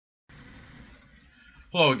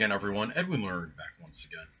Hello again, everyone. Edwin Learnard back once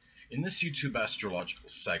again. In this YouTube astrological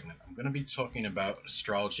segment, I'm going to be talking about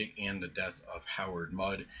astrology and the death of Howard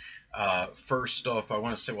Mudd. First off, I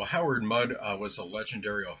want to say, well, Howard Mudd was a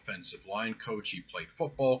legendary offensive line coach. He played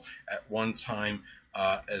football at one time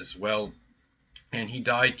as well, and he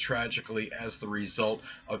died tragically as the result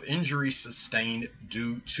of injuries sustained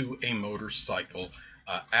due to a motorcycle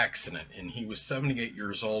accident. And he was 78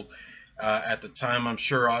 years old. At the time, I'm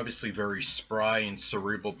sure, obviously very spry and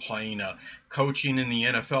cerebral, playing, coaching in the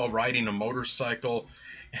NFL, riding a motorcycle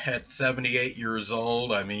at 78 years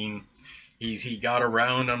old. I mean, he got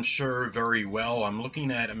around, I'm sure, very well. I'm looking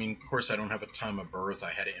at, of course, I don't have a time of birth. I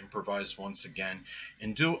had to improvise once again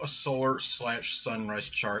and do a solar/sunrise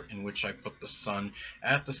chart in which I put the sun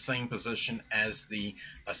at the same position as the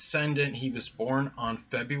ascendant. He was born on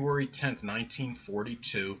February 10th,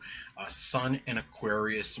 1942. Sun in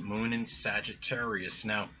Aquarius, moon in Sagittarius.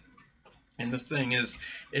 Now, and the thing is,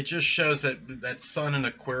 it just shows that sun in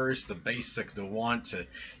Aquarius, the basic, the want to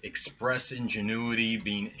express ingenuity,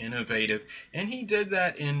 being innovative, and he did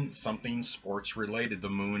that in something sports related, the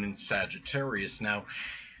moon in Sagittarius. Now,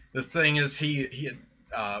 the thing is, he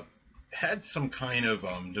had some kind of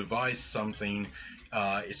devised something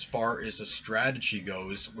as far as a strategy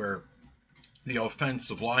goes, where the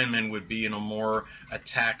offensive lineman would be in a more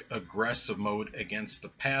attack aggressive mode against the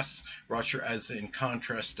pass rusher, as in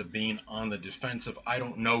contrast to being on the defensive. I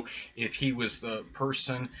don't know if he was the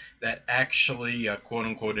person that actually quote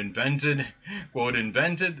unquote invented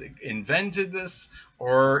this,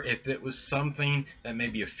 or if it was something that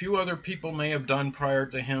maybe a few other people may have done prior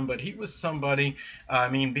to him. But he was somebody,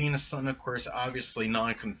 being a son, of course, obviously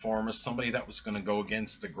nonconformist, somebody that was going to go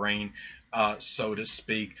against the grain, so to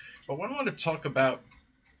speak. But what I want to talk about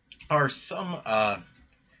are some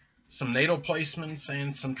natal placements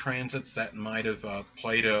and some transits that might have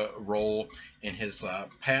played a role in his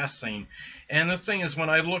passing. And the thing is, when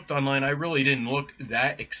I looked online, I really didn't look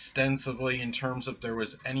that extensively in terms of there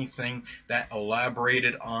was anything that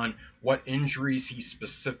elaborated on what injuries he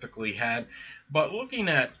specifically had. But looking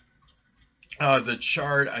at the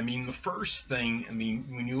chart, the first thing,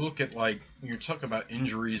 when you look at, like, when you talk about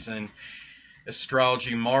injuries and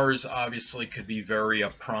astrology, Mars obviously could be very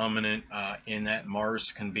prominent in that.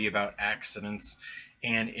 Mars can be about accidents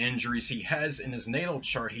and injuries. He has, in his natal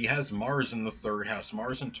chart, he has Mars in the third house,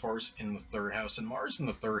 Mars and Taurus in the third house, and Mars in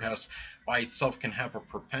the third house by itself can have a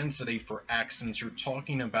propensity for accidents. You're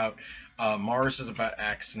talking about Mars is about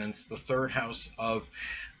accidents, the third house of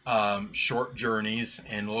short journeys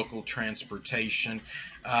and local transportation,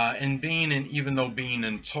 and even though being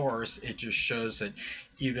in Taurus, it just shows that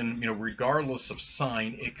even, regardless of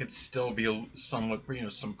sign, it could still be somewhat,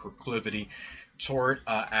 some proclivity toward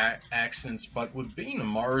accidents. But with being a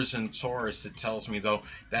Mars in Taurus, it tells me, though,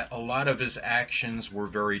 that a lot of his actions were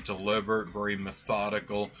very deliberate, very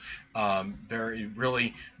methodical, very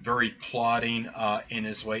plotting in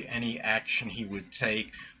his way. Any action he would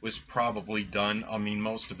take was probably done.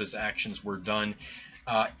 Most of his actions were done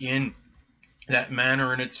in that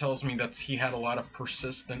manner, and it tells me that he had a lot of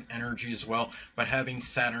persistent energy as well. But having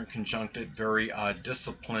Saturn conjunct it, very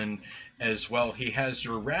disciplined as well. He has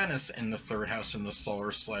Uranus in the third house in the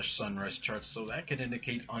solar/sunrise chart, so that could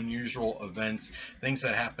indicate unusual events, things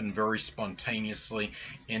that happen very spontaneously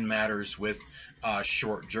in matters with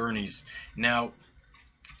short journeys. Now,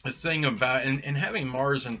 the thing about and having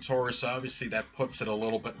Mars in Taurus, obviously that puts it a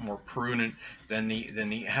little bit more prudent than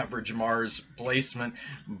the average Mars placement.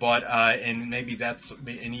 But and maybe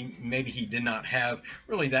he did not have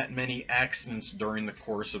really that many accidents during the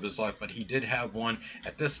course of his life, but he did have one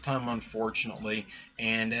at this time, unfortunately.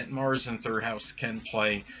 And at Mars in third house can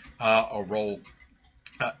play a role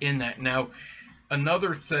in that. Now,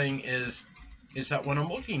 another thing is that when I'm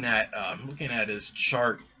looking at his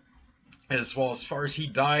chart, as well, as far as he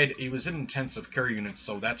died, he was in intensive care units,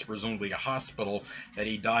 so that's presumably a hospital that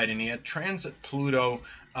he died in. He had transit Pluto,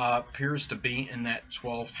 appears to be in that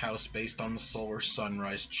 12th house based on the solar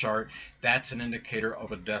sunrise chart. That's an indicator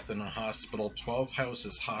of a death in a hospital. 12th house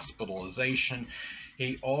is hospitalization.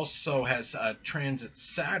 He also has transit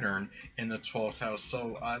Saturn in the 12th house,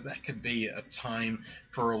 so that could be a time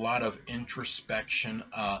for a lot of introspection,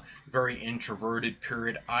 very introverted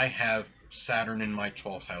period. I have Saturn in my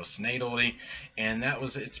 12th house natally, and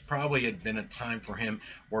it's probably had been a time for him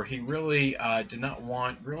where he really did not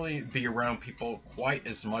want really be around people quite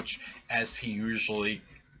as much as he usually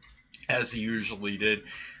did.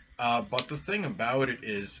 But the thing about it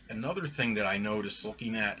is, another thing that I noticed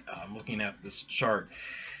looking at this chart,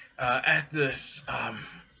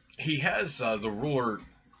 he has the ruler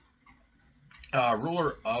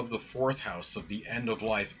ruler of the fourth house of the end of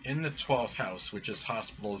life in the 12th house, which is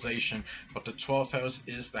hospitalization, but the 12th house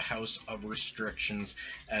is the house of restrictions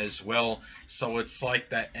as well. So it's like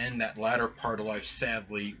that end, that latter part of life,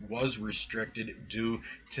 sadly, was restricted due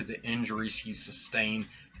to the injuries he sustained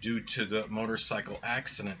due to the motorcycle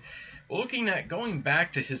accident. Looking at going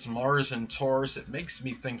back to his Mars and Taurus, it makes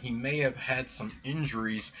me think he may have had some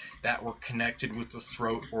injuries that were connected with the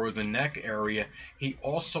throat or the neck area. He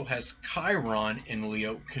also has Chiron in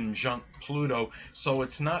Leo conjunct Pluto, so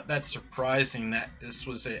it's not that surprising that this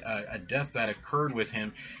was a death that occurred with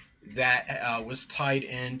him that was tied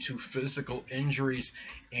into physical injuries.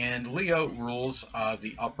 And Leo rules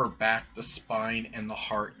the upper back, the spine, and the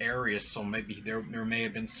heart area, so maybe there may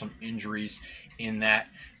have been some injuries in that.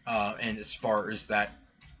 And as far as that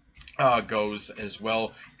goes as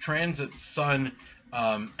well, transit Sun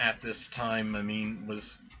at this time, I mean,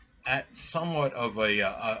 was at somewhat of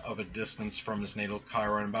a distance from his natal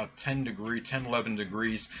Chiron, about 11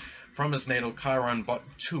 degrees from his natal Chiron. But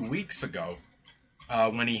 2 weeks ago,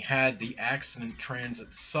 when he had the accident,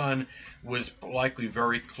 transit Sun was likely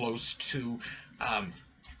very close to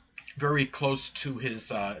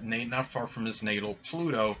his not far from his natal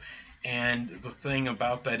Pluto. And the thing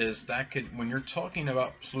about that is that could, when you're talking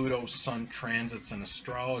about Pluto Sun transits in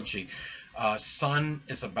astrology, Sun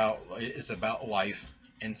is about life,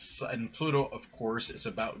 and Pluto, of course, is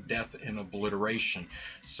about death and obliteration.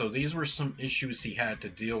 So these were some issues he had to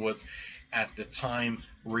deal with at the time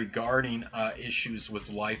regarding issues with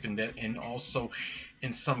life and death, and also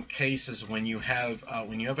in some cases when you have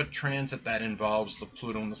a transit that involves the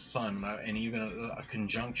Pluto and the Sun, and even a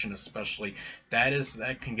conjunction especially,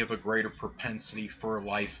 that can give a greater propensity for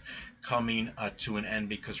life coming to an end,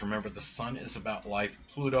 because remember, the Sun is about life,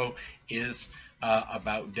 Pluto is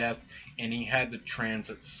about death, and he had the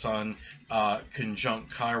transit Sun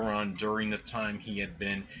conjunct Chiron during the time he had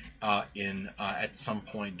been at some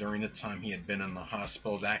point during the time he had been in the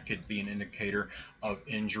hospital. That could be an indicator of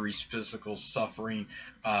injuries, physical suffering,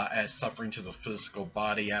 suffering to the physical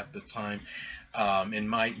body at the time. And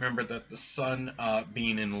might remember that the Sun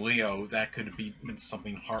being in Leo, that could be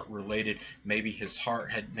something heart related. Maybe his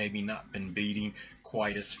heart had maybe not been beating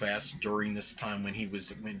quite as fast during this time when he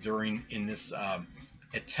was in this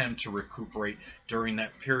attempt to recuperate during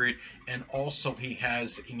that period. And also he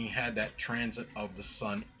had that transit of the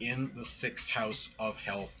Sun in the 6th house of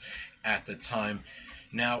health at the time.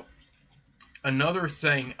 Now, another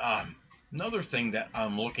thing that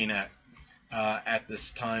I'm looking at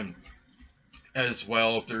this time as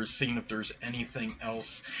well, if there's anything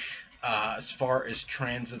else as far as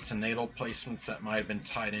transits and natal placements that might have been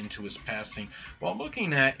tied into his passing. Well, I'm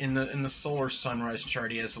looking at in the solar sunrise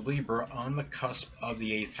chart, he has Libra on the cusp of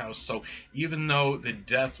the 8th house. So even though the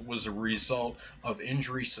death was a result of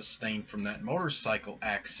injury sustained from that motorcycle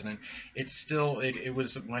accident, it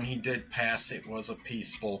was, when he did pass, it was a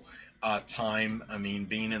peaceful time. I mean,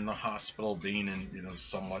 being in the hospital, being in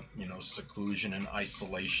somewhat seclusion and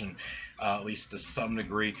isolation, at least to some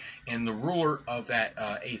degree. And the ruler of that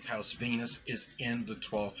 8th house, Venus, is in the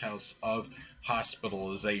 12th house of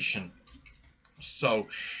hospitalization. So,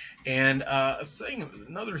 and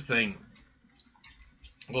another thing,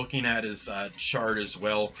 looking at his chart as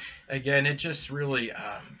well, again, it's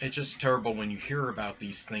just terrible when you hear about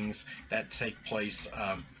these things that take place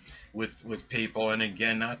with people. And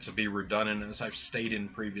again, not to be redundant, as I've stated in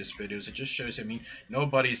previous videos, it just shows, I mean,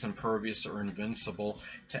 nobody's impervious or invincible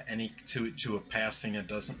to a passing. It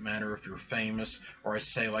doesn't matter if you're famous, or I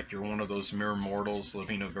say like you're one of those mere mortals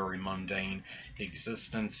living a very mundane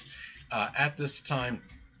existence. At this time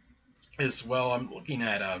as well, I'm looking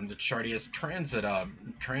at the chart. He has transit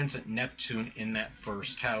Neptune in that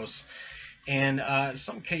 1st house. And in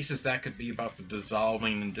some cases that could be about the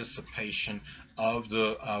dissolving and dissipation of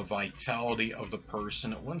the vitality of the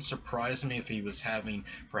person. It wouldn't surprise me if he was having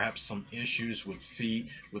perhaps some issues with feet,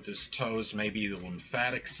 with his toes, maybe the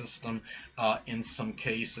lymphatic system in some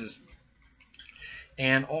cases.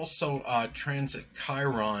 And also transit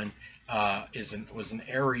Chiron was in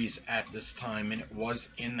Aries at this time, and it was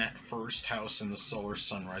in that 1st house in the solar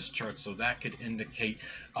sunrise chart. So that could indicate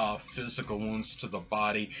physical wounds to the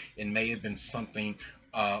body. It may have been something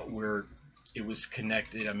where it was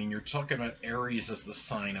connected. I mean, you're talking about Aries as the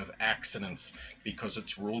sign of accidents because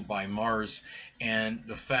it's ruled by Mars, and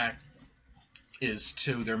the fact is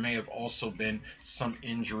too, there may have also been some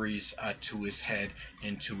injuries to his head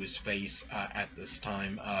and to his face at this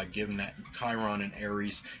time, given that Chiron and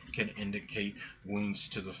Aries can indicate wounds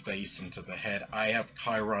to the face and to the head. I have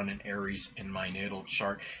Chiron and Aries in my natal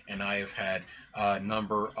chart, and I have had a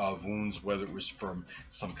number of wounds, whether it was from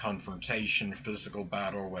some confrontation, physical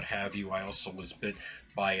battle, or what have you. I also was bit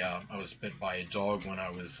by a dog when I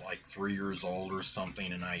was like 3 years old or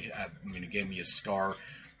something, and it gave me a scar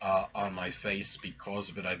on my face because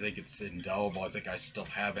of it. I think it's indelible. I think I still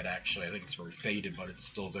have it, actually. I think it's very faded, but it's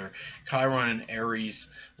still there. Chiron and Aries,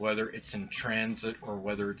 whether it's in transit or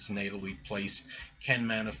whether it's natally placed, can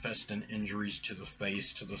manifest in injuries to the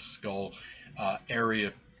face, to the skull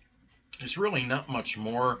area. There's really not much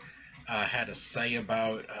more I had to say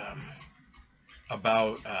about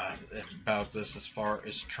this as far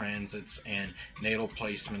as transits and natal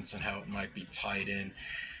placements and how it might be tied in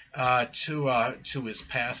to his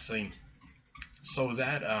passing. So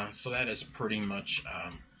that is pretty much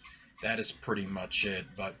it.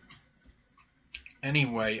 But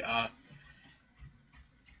anyway,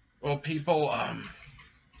 well, people,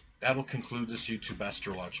 that'll conclude this YouTube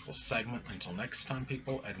astrological segment. Until next time,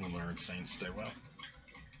 people, Edwin Learnard saying stay well.